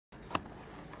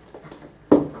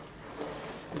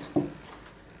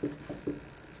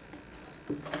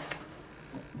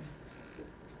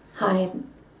Hi,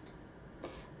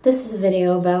 this is a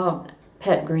video about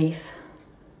pet grief.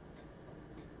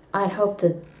 I'd hope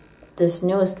that this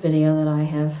newest video that I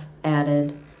have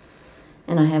added,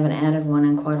 and I haven't added one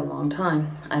in quite a long time,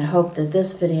 I'd hope that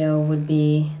this video would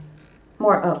be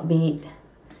more upbeat,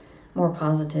 more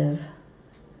positive.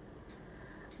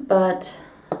 But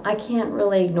I can't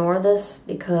really ignore this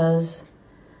because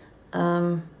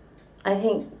I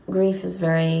think grief is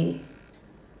very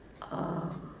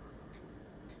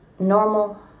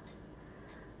normal,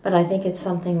 but I think it's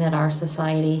something that our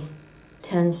society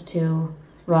tends to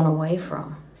run away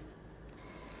from.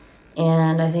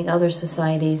 And I think other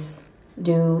societies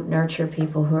do nurture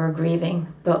people who are grieving,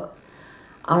 but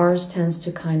ours tends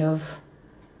to kind of,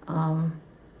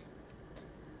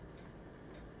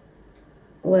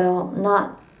 well,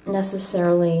 not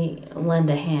necessarily lend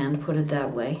a hand, put it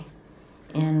that way.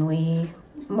 And we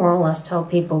more or less tell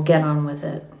people, get on with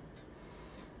it.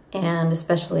 And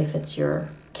especially if it's your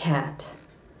cat.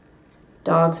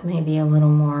 Dogs may be a little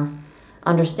more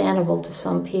understandable to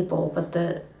some people, but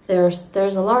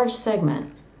there's a large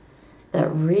segment that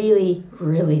really,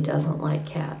 really doesn't like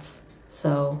cats.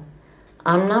 So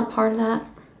I'm not part of that.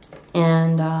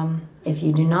 And if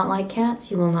you do not like cats,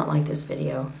 you will not like this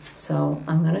video. So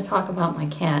I'm going to talk about my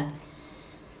cat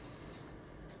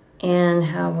and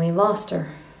how we lost her.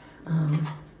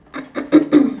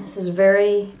 This is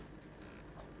very...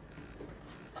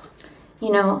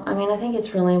 You know, I mean, I think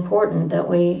it's really important that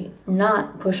we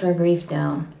not push our grief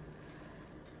down.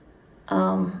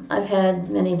 I've had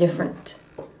many different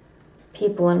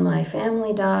people in my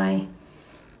family die,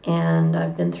 and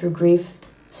I've been through grief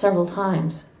several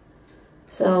times.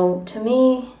 So to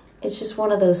me, it's just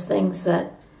one of those things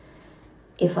that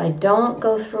if I don't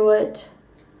go through it,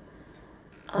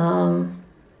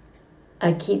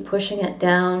 I keep pushing it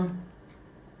down,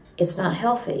 it's not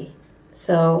healthy.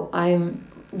 So I'm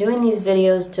doing these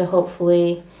videos to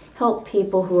hopefully help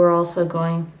people who are also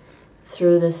going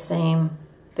through the same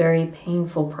very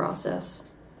painful process.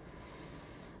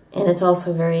 And it's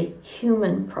also a very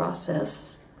human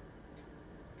process.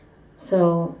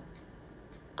 So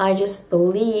I just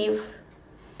believe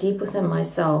deep within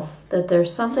myself that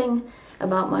there's something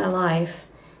about my life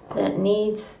that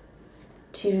needs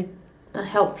to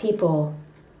help people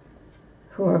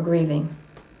who are grieving.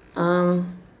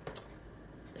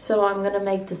 So I'm going to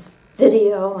make this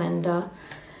video and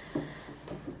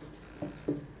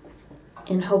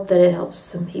hope that it helps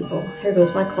some people. Here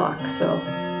goes my clock, so.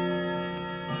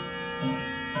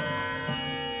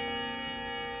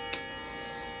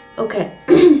 Okay,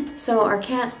 so our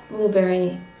cat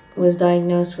Blueberry was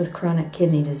diagnosed with chronic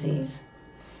kidney disease.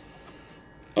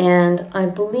 And I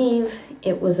believe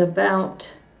it was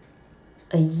about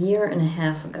a year and a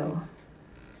half ago.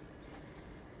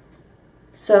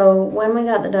 So when we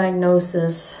got the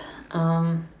diagnosis,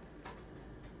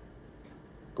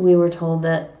 we were told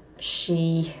that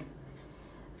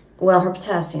her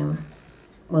potassium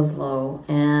was low,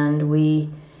 and we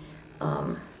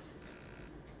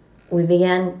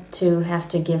began to have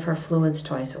to give her fluids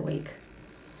twice a week.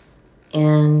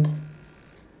 And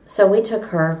so we took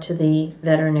her to the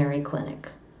veterinary clinic.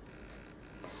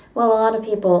 Well, a lot of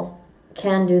people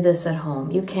can do this at home.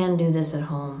 You can do this at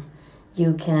home.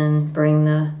 You can bring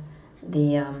the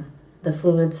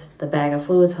fluids, the bag of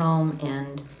fluids home,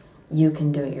 and you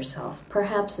can do it yourself.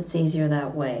 Perhaps it's easier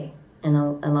that way, and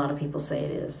a lot of people say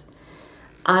it is.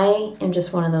 I am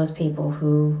just one of those people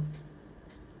who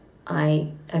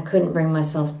I couldn't bring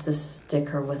myself to stick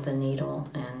her with a needle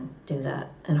and do that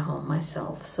at home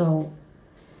myself. So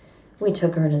we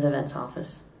took her to the vet's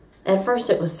office. At first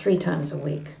it was 3 times a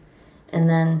week, and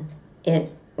then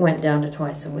it went down to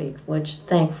twice a week, which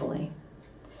thankfully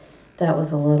that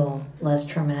was a little less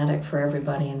traumatic for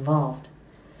everybody involved.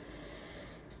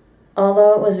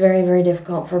 Although it was very, very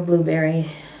difficult for Blueberry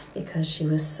because she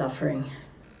was suffering.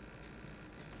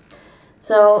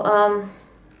 So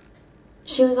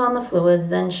she was on the fluids,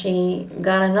 then she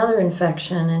got another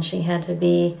infection and she had to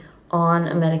be on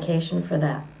a medication for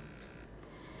that.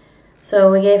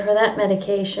 So we gave her that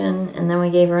medication, and then we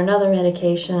gave her another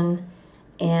medication,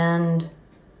 and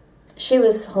she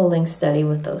was holding steady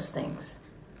with those things.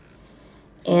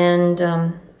 And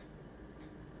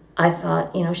I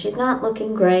thought, you know, she's not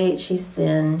looking great. She's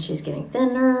thin. She's getting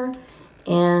thinner,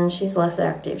 and she's less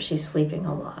active. She's sleeping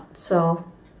a lot. So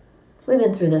we've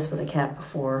been through this with a cat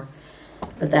before,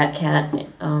 but that cat,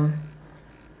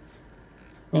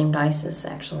 named Isis,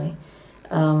 actually,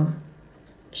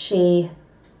 she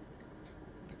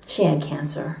had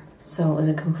cancer. So it was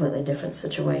a completely different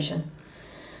situation.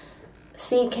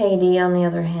 CKD, on the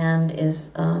other hand,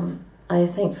 is, I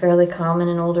think, fairly common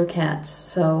in older cats.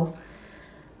 So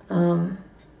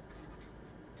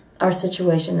our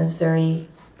situation is very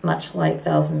much like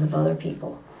thousands of other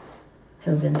people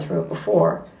who've been through it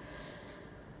before.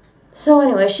 So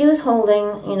anyway, she was holding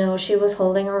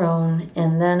her own,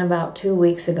 and then about 2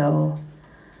 weeks ago,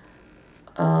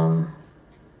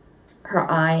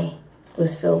 her eye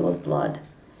was filled with blood.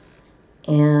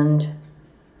 And,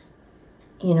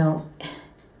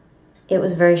 it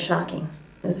was very shocking.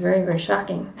 It was very, very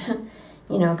shocking,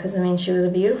 because, she was a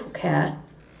beautiful cat.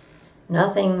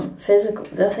 Nothing physical,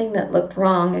 nothing that looked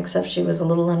wrong, except she was a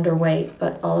little underweight,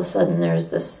 but all of a sudden there's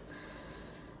this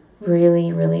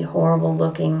really, really horrible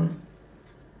looking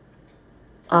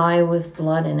eye with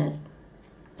blood in it.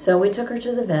 So we took her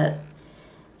to the vet,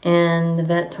 and the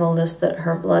vet told us that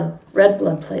her red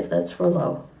blood platelets were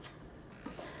low.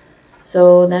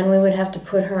 So then we would have to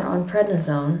put her on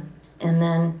prednisone and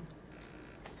then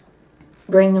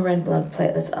bring the red blood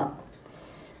platelets up.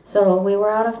 So we were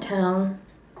out of town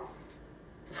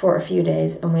for a few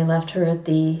days, and we left her at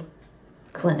the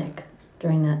clinic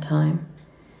during that time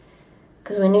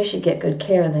because we knew she'd get good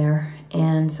care there.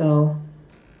 And so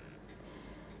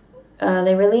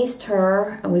they released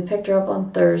her, and we picked her up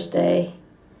on Thursday,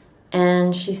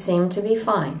 and she seemed to be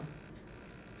fine.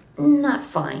 Not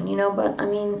fine, but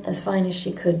as fine as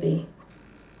she could be.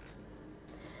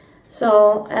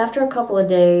 So after a couple of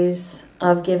days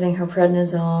of giving her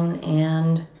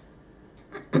prednisone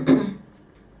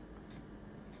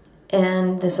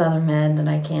and this other med that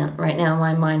I can't, right now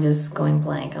my mind is going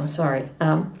blank, I'm sorry.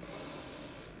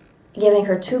 Giving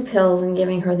her 2 pills and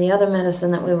giving her the other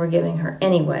medicine that we were giving her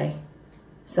anyway.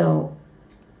 So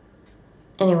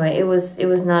anyway, it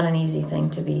was not an easy thing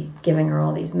to be giving her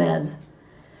all these meds.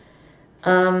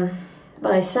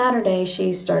 By Saturday,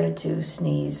 she started to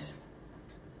sneeze.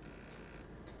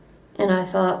 And I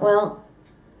thought, well,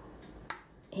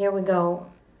 here we go.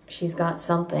 She's got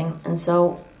something. And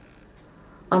so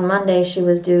on Monday, she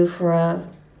was due for a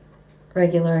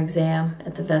regular exam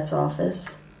at the vet's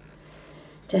office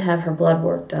to have her blood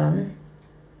work done.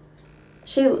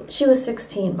 She was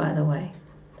 16, by the way.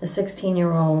 A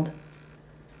 16-year-old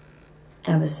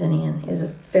Abyssinian is a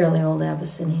fairly old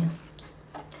Abyssinian.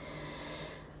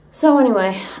 So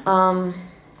anyway,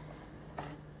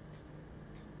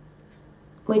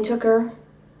 we took her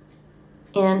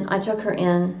in. I took her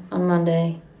in on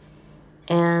Monday,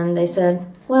 and they said,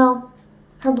 well,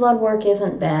 her blood work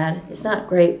isn't bad. It's not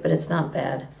great, but it's not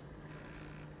bad.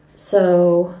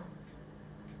 So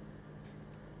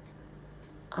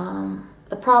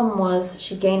the problem was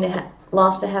she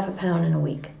lost a half a pound in a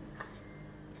week.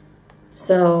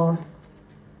 So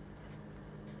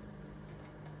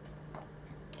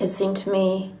it seemed to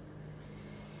me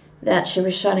that she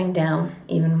was shutting down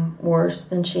even worse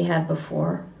than she had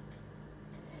before.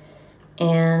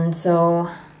 And so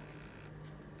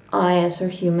I, as her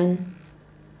human,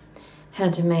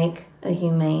 had to make a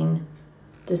humane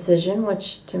decision,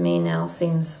 which to me now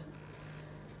seems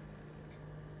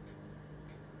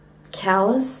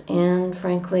callous and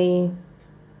frankly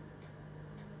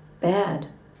bad.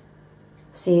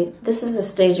 See, this is a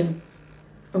stage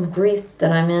of grief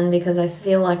that I'm in because I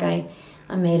feel like I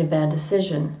made a bad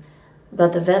decision.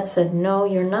 But the vet said, no,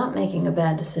 you're not making a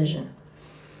bad decision.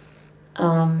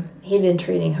 He'd been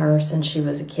treating her since she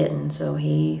was a kitten, so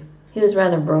he was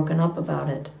rather broken up about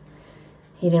it.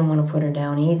 He didn't want to put her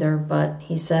down either, but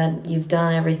he said, you've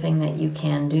done everything that you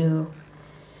can do.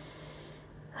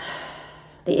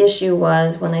 The issue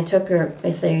was when they took her,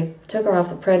 if they took her off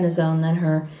the prednisone, then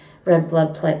her red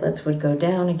blood platelets would go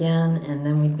down again, and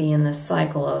then we'd be in this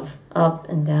cycle of up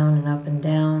and down and up and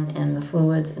down, and the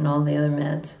fluids and all the other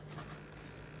meds.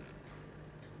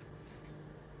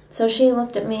 So she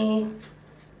looked at me,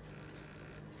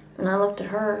 and I looked at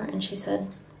her, and she said,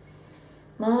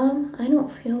 Mom, I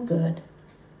don't feel good.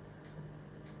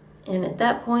 And at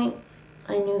that point,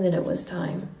 I knew that it was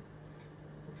time.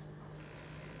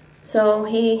 So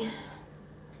they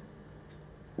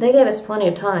gave us plenty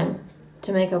of time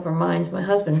to make up our minds. My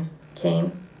husband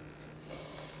came,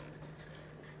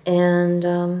 and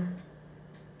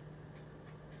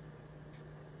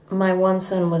my one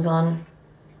son was on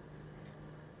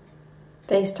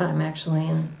FaceTime, actually,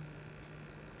 and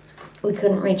we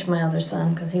couldn't reach my other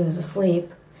son because he was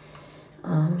asleep.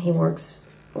 He works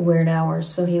weird hours,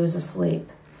 so he was asleep.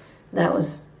 That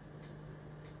was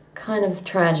kind of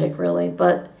tragic, really,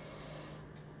 but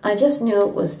I just knew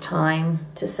it was time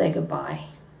to say goodbye.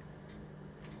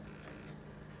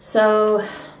 So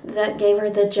that gave her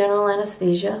the general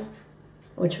anesthesia,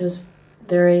 which was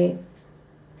very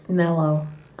mellow.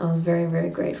 I was very, very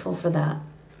grateful for that.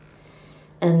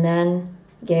 and then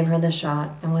gave her the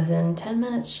shot. And within 10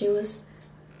 minutes, she was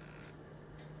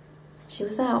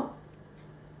out.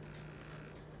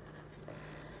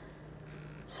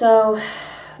 So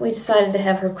we decided to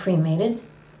have her cremated,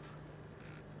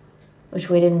 which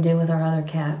we didn't do with our other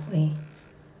cat. We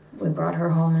brought her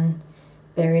home and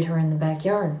buried her in the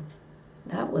backyard.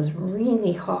 That was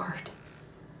really hard.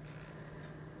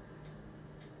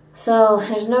 So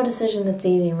there's no decision that's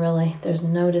easy, really. There's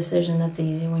no decision that's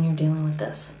easy when you're dealing with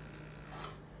this.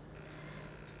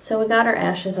 So we got her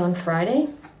ashes on Friday,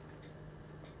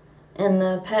 and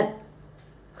the pet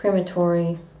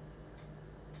crematory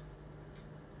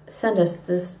sent us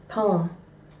this poem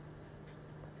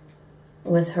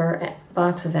with her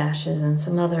box of ashes and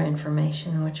some other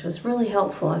information, which was really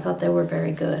helpful. I thought they were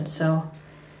very good. So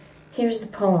here's the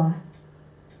poem,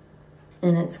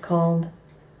 and it's called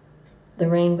The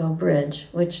Rainbow Bridge,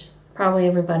 which probably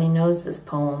everybody knows this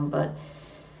poem, but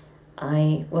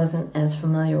I wasn't as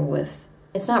familiar with.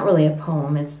 It's not really a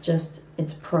poem,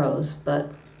 it's prose, but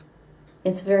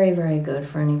it's very, very good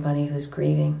for anybody who's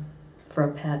grieving for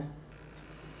a pet.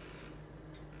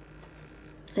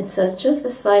 It says, just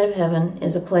this side of heaven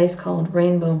is a place called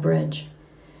Rainbow Bridge.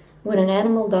 When an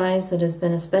animal dies that has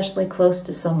been especially close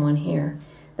to someone here,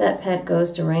 that pet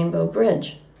goes to Rainbow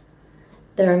Bridge.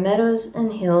 There are meadows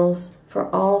and hills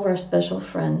for all of our special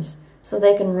friends, so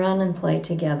they can run and play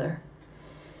together.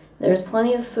 There is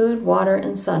plenty of food, water,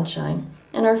 and sunshine,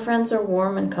 and our friends are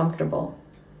warm and comfortable.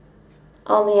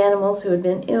 All the animals who had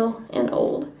been ill and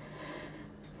old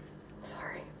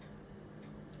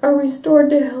are restored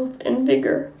to health and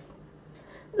vigor.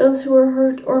 Those who are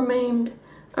hurt or maimed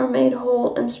are made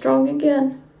whole and strong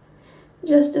again,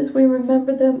 just as we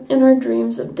remember them in our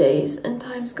dreams of days and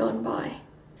times gone by.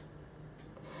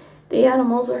 The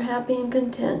animals are happy and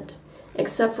content,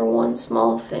 except for one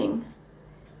small thing.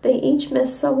 They each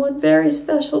miss someone very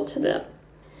special to them,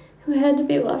 who had to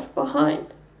be left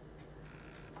behind.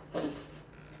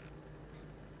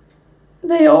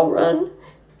 They all run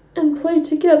and play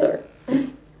together.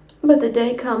 But the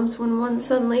day comes when one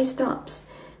suddenly stops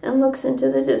and looks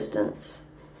into the distance.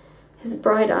 His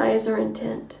bright eyes are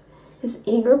intent. His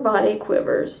eager body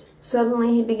quivers.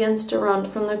 Suddenly he begins to run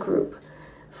from the group,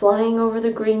 flying over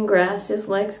the green grass, his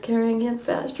legs carrying him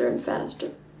faster and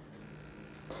faster.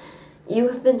 You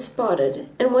have been spotted,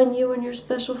 and when you and your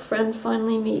special friend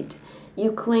finally meet,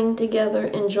 you cling together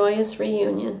in joyous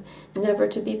reunion, never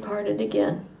to be parted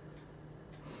again.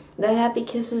 The happy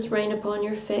kisses rain upon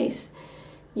your face.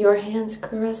 Your hands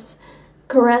caress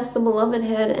the beloved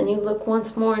head, and you look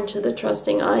once more into the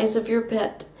trusting eyes of your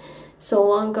pet, so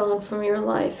long gone from your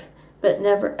life, but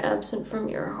never absent from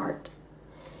your heart.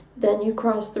 Then you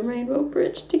cross the Rainbow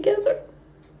Bridge together.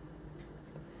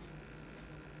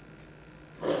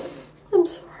 I'm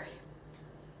sorry.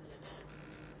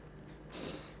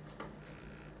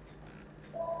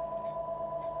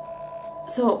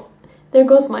 So, there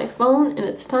goes my phone, and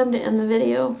it's time to end the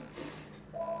video.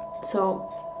 So,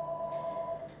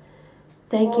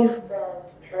 thank you,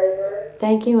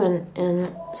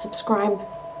 and subscribe.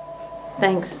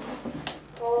 Thanks.